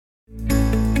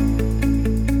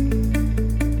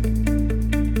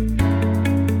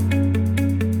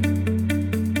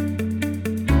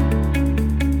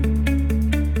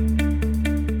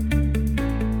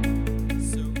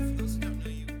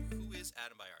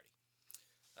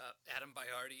Adam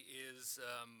Biardi is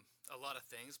a lot of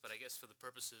things, but I guess for the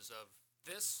purposes of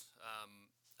this,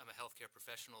 I'm a healthcare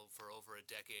professional for over a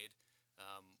decade,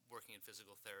 working in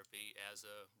physical therapy as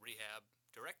a rehab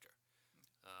director.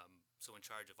 So in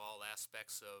charge of all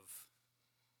aspects of,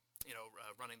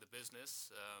 running the business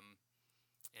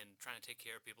and trying to take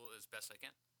care of people as best I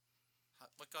can.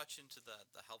 What got you into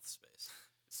the health space?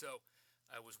 So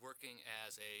I was working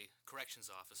as a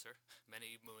corrections officer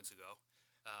many moons ago,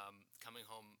 coming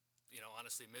home,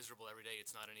 honestly miserable every day.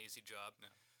 It's not an easy job. No.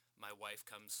 My wife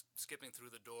comes skipping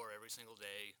through the door every single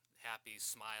day, happy,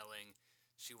 smiling.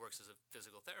 She works as a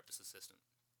physical therapist assistant.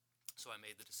 So I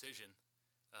made the decision,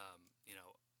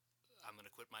 I'm going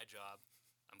to quit my job.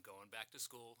 I'm going back to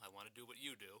school. I want to do what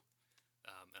you do,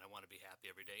 and I want to be happy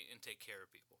every day and take care of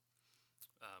people.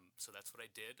 So that's what I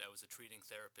did. I was a treating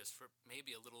therapist for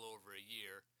maybe a little over a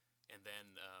year, and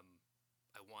then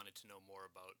I wanted to know more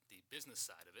about the business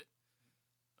side of it.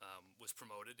 Was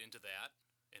promoted into that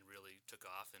and really took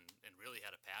off and really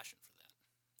had a passion for that.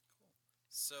 Cool.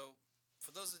 So,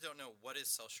 for those that don't know, what is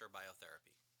South Shore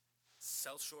Biotherapy?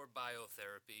 South Shore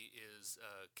Biotherapy is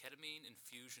a ketamine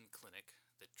infusion clinic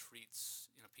that treats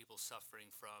people suffering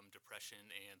from depression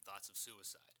and thoughts of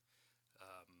suicide.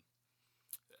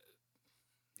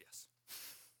 Yes.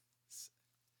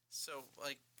 So,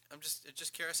 I'm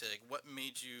just curious. What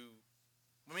made you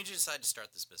decide to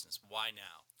start this business? Why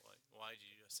now? Why did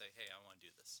you say, "Hey, I want to do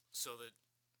this"? So the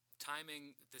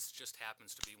timing, this just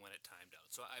happens to be when it timed out.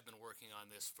 So I've been working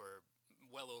on this for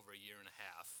well over a year and a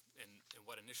half, and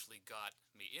what initially got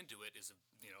me into it is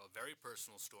a very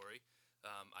personal story.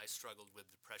 I struggled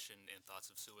with depression and thoughts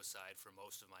of suicide for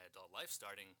most of my adult life,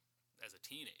 starting as a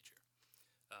teenager.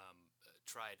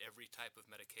 Tried every type of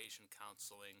medication,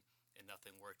 counseling, and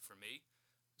nothing worked for me.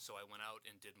 So I went out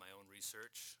and did my own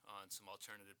research on some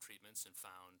alternative treatments and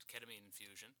found ketamine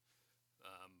infusion.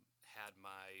 Had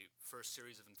my first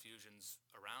series of infusions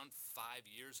around 5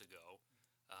 years ago,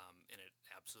 and it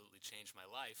absolutely changed my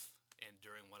life. And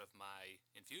during one of my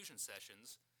infusion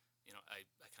sessions, I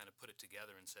kind of put it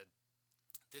together and said,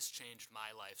 this changed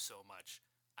my life so much,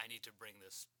 I need to bring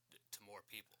this to more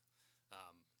people.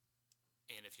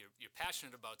 And if you're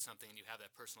passionate about something and you have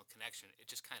that personal connection, it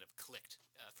just kind of clicked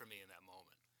for me in that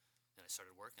moment. And I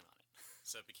started working on it.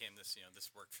 So it became this,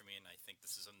 this worked for me, and I think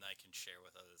this is something I can share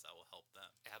with others that will help them.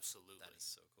 Absolutely. That is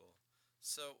so cool.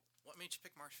 So what made you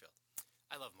pick Marshfield?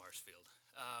 I love Marshfield.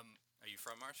 Are you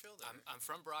from Marshfield? I'm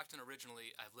from Brockton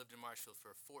originally. I've lived in Marshfield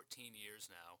for 14 years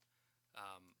now.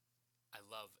 I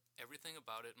love everything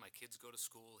about it. My kids go to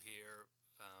school here.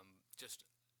 Just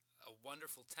a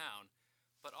wonderful town.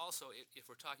 But also, if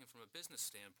we're talking from a business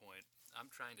standpoint,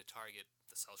 I'm trying to target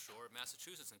the South Shore of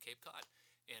Massachusetts and Cape Cod.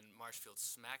 And Marshfield's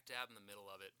smack dab in the middle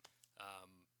of it.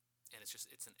 And it's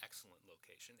an excellent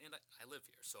location. And I live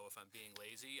here, so if I'm being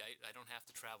lazy, I don't have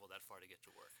to travel that far to get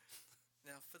to work.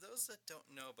 Now, for those that don't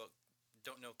know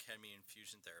ketamine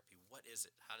infusion therapy, what is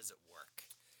it? How does it work?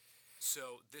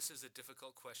 So this is a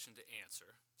difficult question to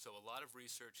answer. So a lot of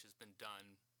research has been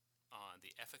done on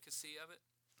the efficacy of it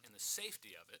and the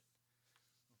safety of it,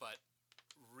 but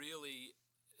really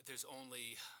there's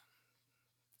only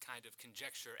kind of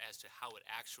conjecture as to how it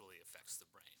actually affects the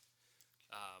brain.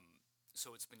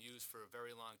 So it's been used for a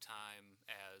very long time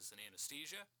as an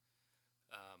anesthesia,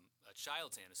 a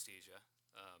child's anesthesia,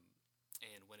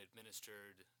 and when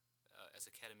administered as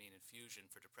a ketamine infusion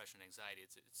for depression and anxiety,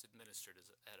 it's administered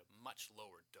at a much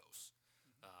lower dose.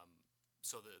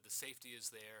 So the safety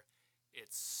is there.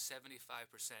 It's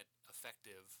 75%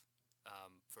 effective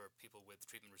for people with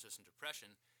treatment-resistant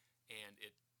depression, and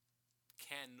it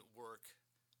can work.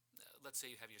 Let's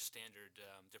say you have your standard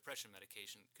depression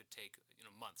medication, could take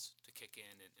months to kick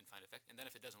in and find effect, and then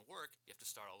if it doesn't work, you have to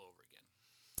start all over again.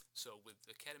 So with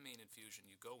the ketamine infusion,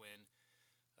 you go in,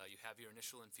 you have your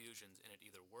initial infusions, and it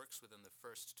either works within the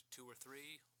first 2 or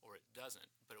 3, or it doesn't,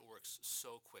 but it works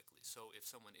so quickly. So if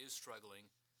someone is struggling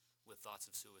with thoughts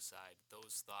of suicide,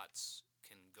 those thoughts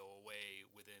can go away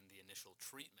within the initial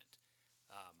treatment.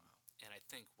 And I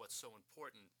think what's so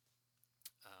important,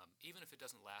 even if it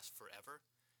doesn't last forever,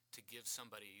 to give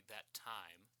somebody that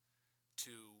time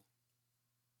to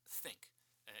think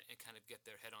and kind of get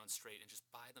their head on straight and just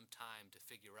buy them time to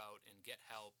figure out and get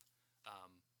help.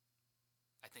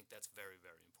 I think that's very,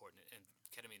 very important, and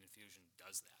ketamine infusion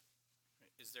does that.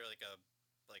 Right. Is there like a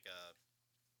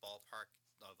ballpark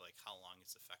of how long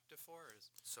it's effective for?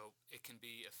 So it can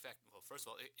be effective. Well, first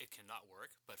of all, it cannot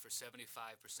work, but for 75%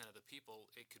 of the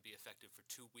people, it could be effective for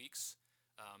 2 weeks.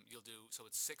 So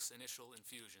it's 6 initial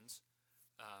infusions.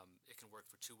 It can work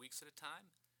for 2 weeks at a time.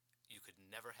 You could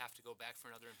never have to go back for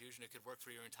another infusion. It could work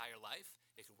for your entire life.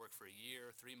 It could work for a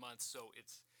year, 3 months. So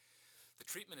The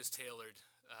treatment is tailored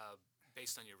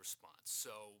based on your response.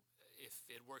 So if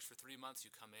it works for 3 months,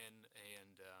 you come in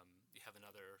and you have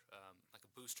another, like a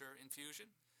booster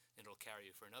infusion, and it'll carry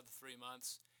you for another 3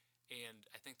 months. And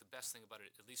I think the best thing about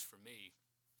it, at least for me,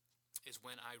 is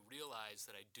when I realize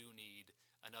that I do need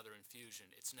another infusion.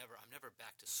 I'm never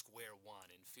back to square one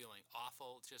and feeling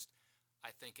awful. I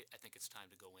think it's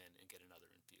time to go in and get another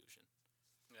infusion.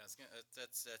 Yeah,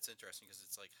 that's interesting because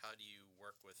it's like, how do you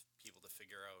work with people to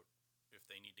figure out if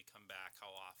they need to come back?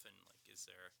 How often? Like, is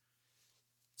there?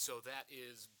 So that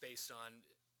is based on.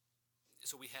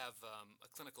 So we have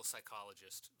a clinical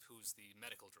psychologist who's the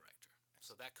medical director.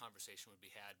 So that conversation would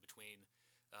be had between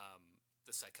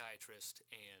the psychiatrist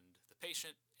and the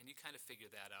patient, and you kind of figure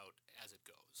that out as it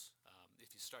goes.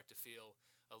 If you start to feel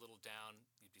a little down,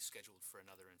 you'd be scheduled for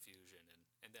another infusion,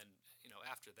 and then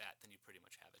after that, then you pretty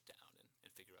much have it down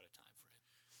and figure out a time frame.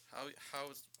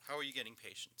 How are you getting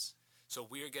patients? So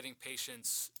we are getting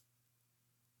patients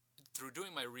through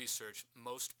doing my research.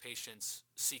 Most patients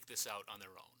seek this out on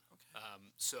their own.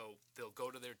 Okay. So they'll go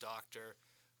to their doctor.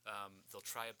 They'll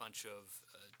try a bunch of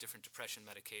different depression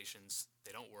medications.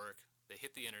 They don't work. They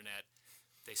hit the internet.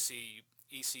 They see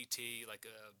ECT, like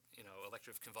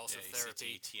electroconvulsive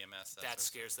therapy. ECT, TMS. That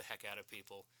scares the heck out of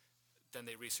people. Then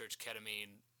they research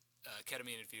ketamine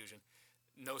infusion.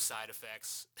 No side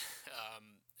effects.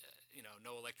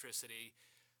 No electricity.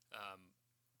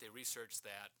 They research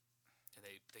that, and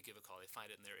they give a call. They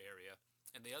find it in their area.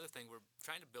 And the other thing, we're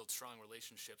trying to build strong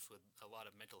relationships with a lot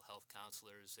of mental health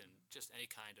counselors and just any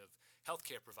kind of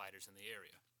healthcare providers in the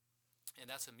area. And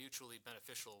that's a mutually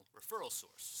beneficial referral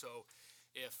source. So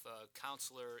if a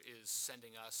counselor is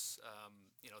sending us,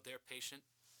 their patient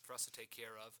for us to take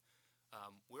care of,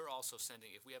 we're also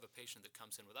sending, if we have a patient that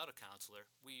comes in without a counselor,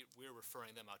 we're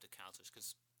referring them out to counselors,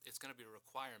 because it's going to be a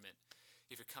requirement.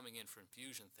 If you're coming in for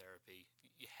infusion therapy,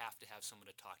 you have to have someone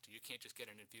to talk to. You can't just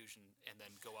get an infusion and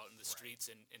then go out in the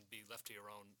streets and be left to your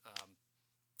own,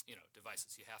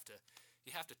 devices. You have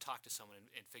to talk to someone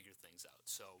and figure things out.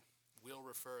 So we'll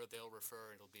refer, they'll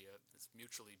refer, and it'll be a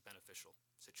mutually beneficial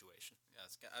situation. Yeah,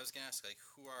 I was going to ask, like,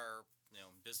 who are,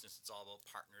 in business, it's all about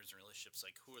partners and relationships.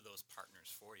 Like, who are those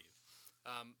partners for you?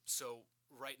 So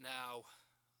right now,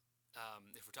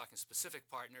 if we're talking specific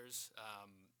partners,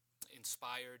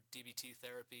 Inspired DBT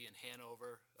Therapy in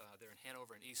Hanover. They're in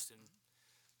Hanover and Easton,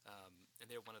 and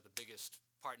they're one of the biggest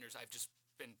partners. I've just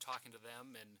been talking to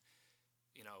them, and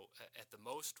at the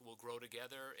most, we'll grow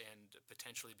together and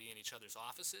potentially be in each other's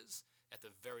offices. At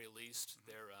the very least,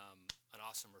 they're an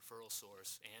awesome referral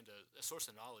source and a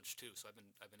source of knowledge too. So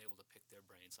I've been able to pick their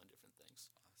brains on different things.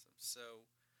 Awesome. So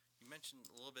you mentioned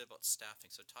a little bit about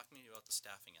staffing. So talk to me about the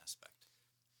staffing aspect.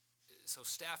 So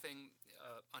staffing,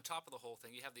 on top of the whole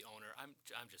thing, you have the owner. I'm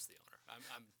just the owner.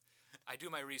 I do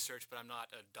my research, but I'm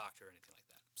not a doctor or anything like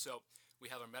that. So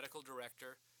we have our medical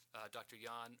director, Dr.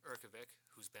 Jan Urkovic,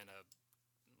 who's been a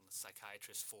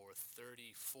psychiatrist for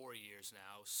 34 years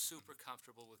now, super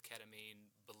comfortable with ketamine,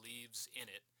 believes in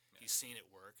it. Yeah. He's seen it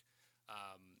work.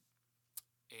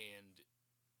 And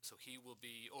so he will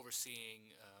be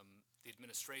overseeing the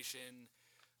administration,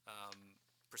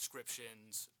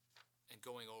 prescriptions, and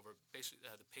going over basically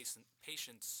the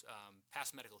patient's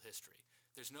past medical history.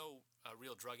 There's no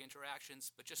real drug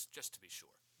interactions, but just to be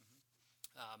sure.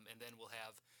 Mm-hmm. And then we'll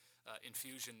have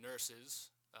infusion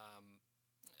nurses.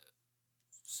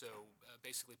 So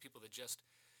basically people that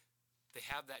they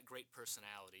have that great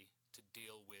personality to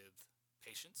deal with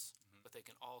patients, mm-hmm. but they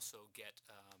can also get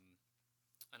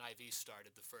an IV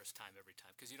started the first time every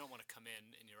time, because you don't want to come in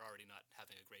and you're already not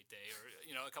having a great day, or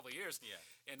a couple of years, yeah.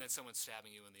 And then someone's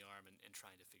stabbing you in the arm and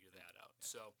trying to figure that out.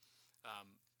 Yeah. So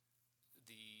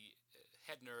the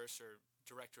head nurse or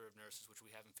director of nurses, which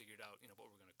we haven't figured out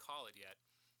what we're going to call it yet,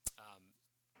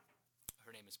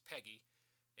 her name is Peggy,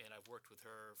 and I've worked with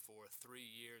her for 3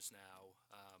 years now,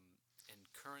 and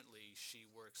currently she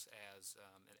works as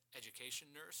an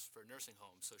education nurse for nursing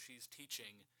homes. So she's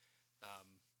teaching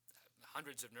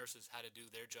hundreds of nurses how to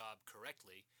do their job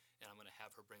correctly, and I'm going to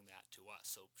have her bring that to us.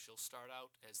 So she'll start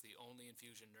out as the only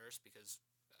infusion nurse, because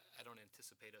I don't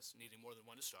anticipate us needing more than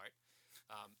one to start.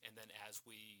 And then as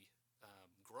we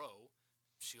grow,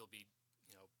 she'll be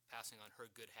passing on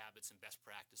her good habits and best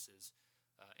practices,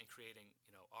 and creating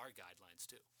our guidelines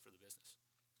too for the business.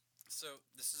 So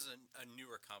this is a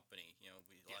newer company. A lot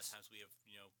of Yes. times we have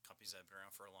companies that have been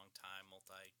around for a long time,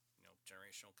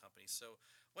 generational companies. So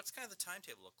what's kind of the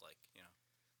timetable look like?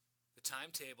 The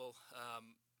timetable,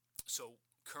 so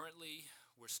currently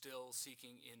we're still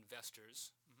seeking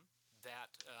investors. Mm-hmm.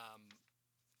 That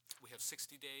we have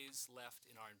 60 days left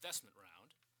in our investment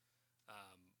round,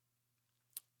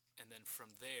 and then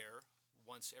from there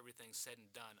once everything's said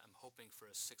and done, I'm hoping for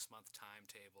a 6-month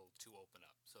timetable to open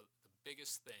up. So the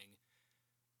biggest thing,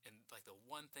 and like the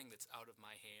one thing that's out of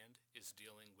my hand, is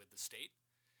dealing with the state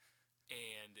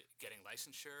and getting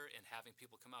licensure and having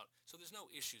people come out. So there's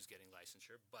no issues getting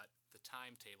licensure, but the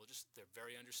timetable, just they're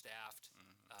very understaffed,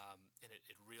 and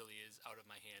it really is out of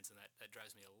my hands, and that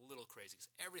drives me a little crazy,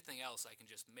 because everything else I can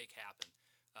just make happen.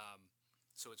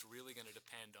 So it's really going to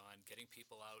depend on getting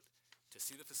people out to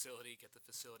see the facility, get the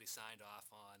facility signed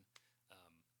off on.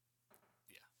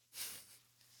 Yeah.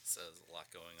 So there's a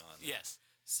lot going on there. Yes.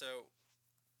 So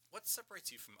what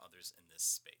separates you from others in this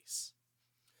space?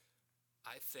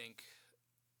 I think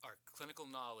our clinical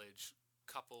knowledge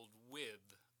coupled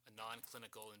with a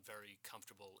non-clinical and very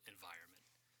comfortable environment.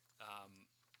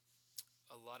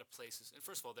 A lot of places, and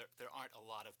first of all, there aren't a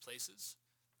lot of places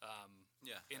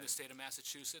in the state of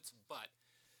Massachusetts, but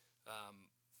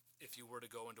if you were to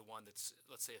go into one that's,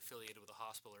 let's say, affiliated with a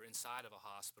hospital or inside of a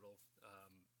hospital,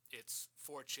 it's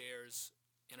 4 chairs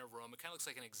in a room. It kind of looks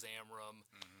like an exam room.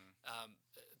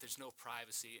 There's no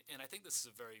privacy, and I think this is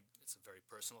a very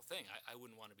personal thing. I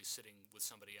wouldn't want to be sitting with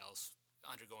somebody else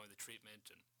undergoing the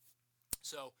treatment, and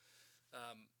so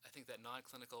I think that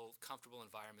non-clinical, comfortable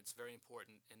environment is very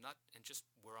important, and just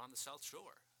we're on the South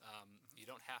Shore. You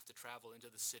don't have to travel into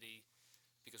the city,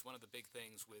 because one of the big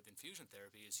things with infusion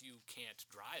therapy is you can't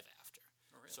drive after.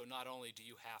 Oh, really? So not only do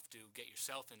you have to get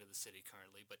yourself into the city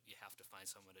currently, but you have to find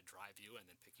someone to drive you and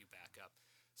then pick you back up.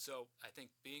 So I think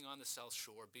being on the South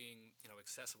Shore, being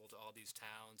accessible to all these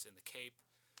towns in the Cape,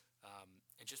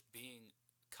 and just being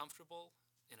comfortable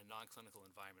in a non-clinical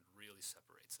environment really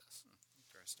separates us.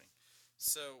 Interesting.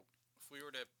 So if we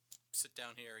were to sit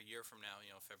down here a year from now,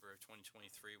 February of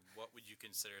 2023, what would you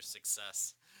consider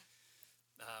success?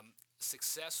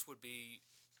 Success would be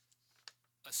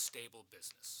a stable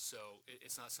business. So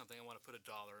it's not something I want to put a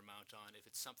dollar amount on. If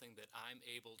it's something that I'm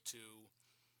able to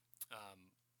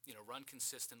run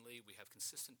consistently, we have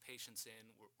consistent patients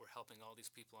in, we're helping all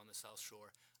these people on the South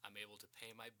Shore, I'm able to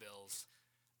pay my bills,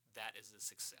 that is a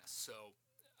success. So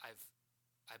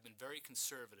I've been very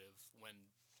conservative when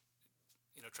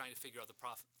trying to figure out the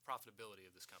profitability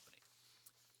of this company.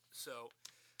 So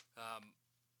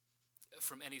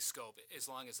from any scope, as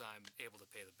long as I'm able to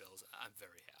pay the bills, I'm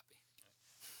very happy.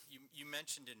 You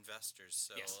mentioned investors,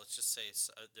 so Yes. let's just say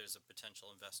there's a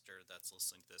potential investor that's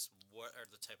listening to this. What are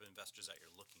the type of investors that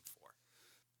you're looking for?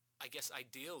 I guess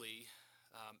ideally,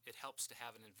 it helps to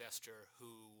have an investor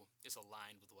who is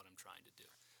aligned with what I'm trying to do.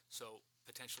 So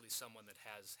potentially someone that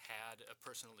has had a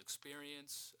personal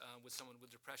experience with someone with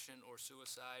depression or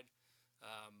suicide,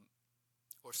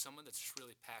 or someone that's just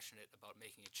really passionate about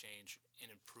making a change and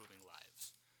improving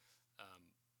lives.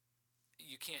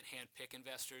 You can't handpick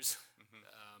investors,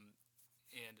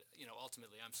 and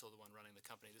ultimately I'm still the one running the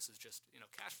company. This is just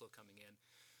cash flow coming in.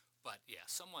 But yeah,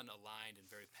 someone aligned and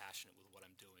very passionate with what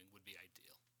I'm doing would be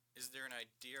ideal. Is there an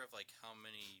idea of like how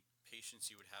many patients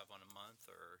you would have on a month,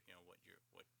 or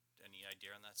any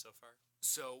idea on that so far?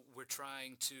 So we're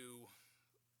trying to,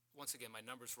 once again, my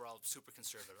numbers were all super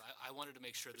conservative. I wanted to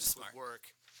make sure Which is this would smart. work,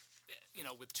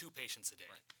 with 2 patients a day.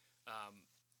 Right.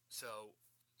 So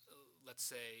let's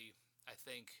say I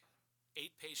think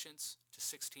 8 patients to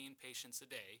 16 patients a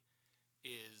day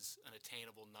is an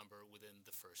attainable number within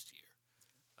the first year.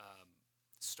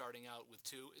 Starting out with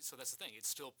 2, so that's the thing. It's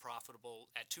still profitable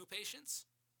at 2 patients,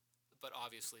 but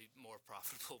obviously more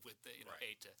profitable with the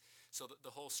Right. 8 to. So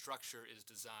the whole structure is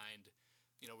designed.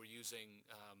 We're using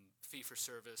fee for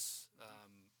service.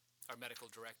 Our medical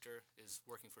director is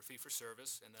working for fee for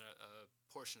service, and then a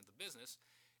portion of the business,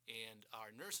 and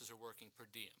our nurses are working per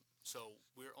diem. So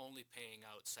we're only paying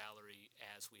out salary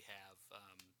as we have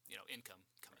income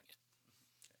coming in.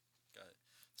 Got it.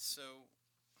 So,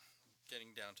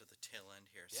 getting down to the tail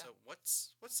end here. Yeah. So,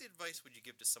 what's the advice would you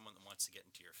give to someone that wants to get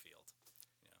into your field?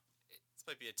 This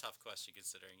might be a tough question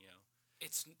considering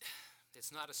It's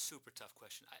not a super tough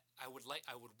question. I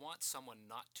would want someone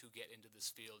not to get into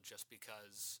this field just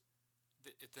because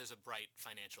there's a bright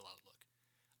financial outlook.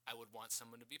 I would want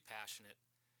someone to be passionate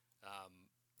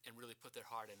and really put their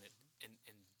heart in it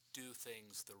and do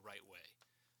things the right way,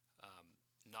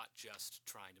 not just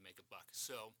trying to make a buck.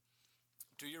 So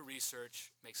do your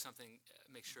research, make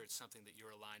sure it's something that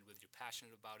you're aligned with, you're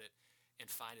passionate about it, and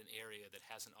find an area that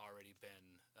hasn't already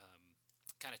been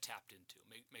kind of tapped into.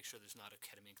 Make sure there's not a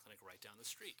ketamine clinic right down the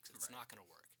street, because it's Right. not going to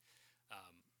work.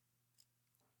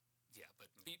 But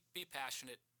be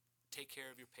passionate, take care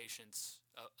of your patients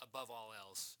above all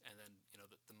else, and then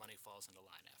the money falls into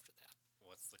line after that.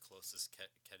 What's the closest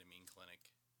ketamine clinic?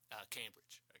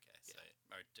 Cambridge. Okay. Nice. Yeah.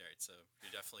 All right, so you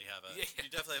definitely have Yeah.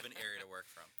 you definitely have an area to work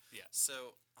from. Yeah.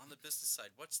 So on the business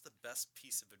side, what's the best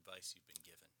piece of advice you've been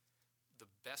given? The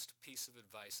best piece of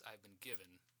advice I've been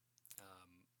given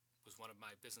was one of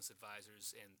my business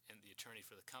advisors and the attorney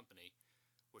for the company.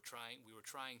 We were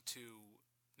trying to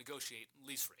negotiate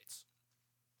lease rates.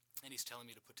 And he's telling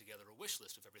me to put together a wish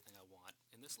list of everything I want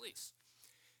in this lease.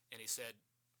 And he said,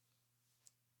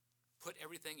 put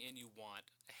everything in you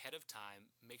want ahead of time.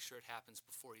 Make sure it happens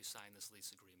before you sign this lease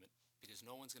agreement, because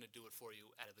no one's going to do it for you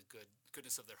out of the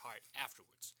goodness of their heart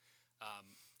afterwards.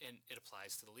 And it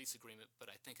applies to the lease agreement, but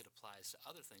I think it applies to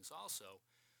other things also.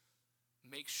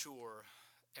 Make sure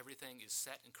everything is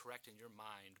set and correct in your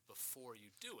mind before you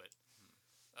do it.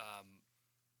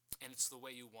 And it's the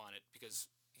way you want it, because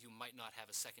you might not have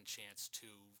a second chance to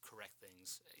correct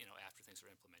things, after things are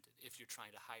implemented. If you're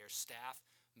trying to hire staff,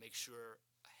 make sure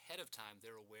ahead of time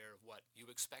they're aware of what you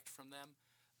expect from them,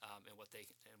 and what they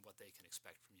can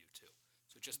expect from you too.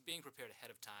 So just being prepared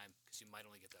ahead of time, because you might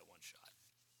only get that one shot.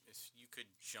 If you could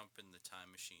jump in the time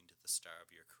machine to the start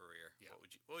of your career, Yeah.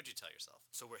 what would you tell yourself?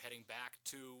 So we're heading back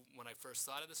to when I first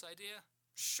thought of this idea.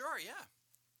 Sure, yeah.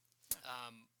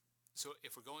 So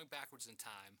if we're going backwards in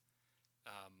time,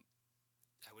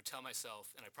 I would tell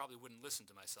myself, and I probably wouldn't listen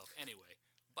to myself anyway,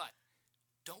 but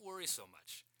don't worry so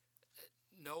much.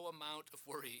 No amount of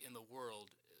worry in the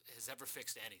world has ever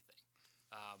fixed anything.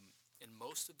 And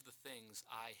most of the things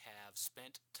I have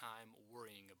spent time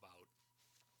worrying about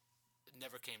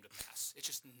never came to pass. It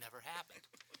just never happened.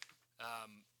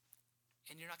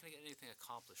 And you're not going to get anything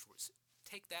accomplished.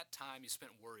 Take that time you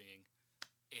spent worrying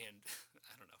and,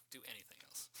 I don't know, do anything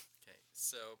else. Okay,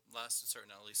 so last and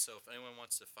certainly not least, so if anyone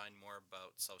wants to find more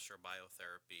about South Shore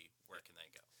Biotherapy, where can they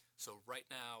go? So right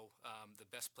now, the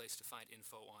best place to find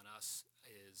info on us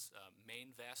is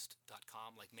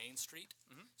mainvest.com, like Main Street.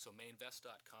 So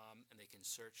mainvest.com, and they can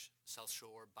search South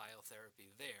Shore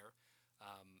Biotherapy there,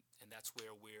 and that's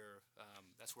where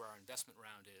that's where our investment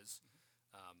round is,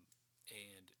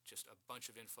 and just a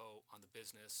bunch of info on the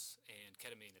business and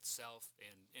ketamine itself,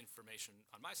 and information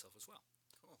on myself as well.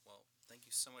 Cool. Well, thank you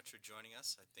so much for joining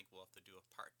us. I think we'll have to do a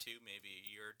part 2, maybe a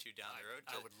year or two down the road.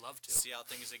 I would love to see how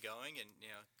things are going, and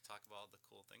talk about all the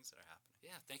cool things that are happening.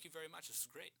 Yeah, thank you very much. This is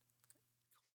great.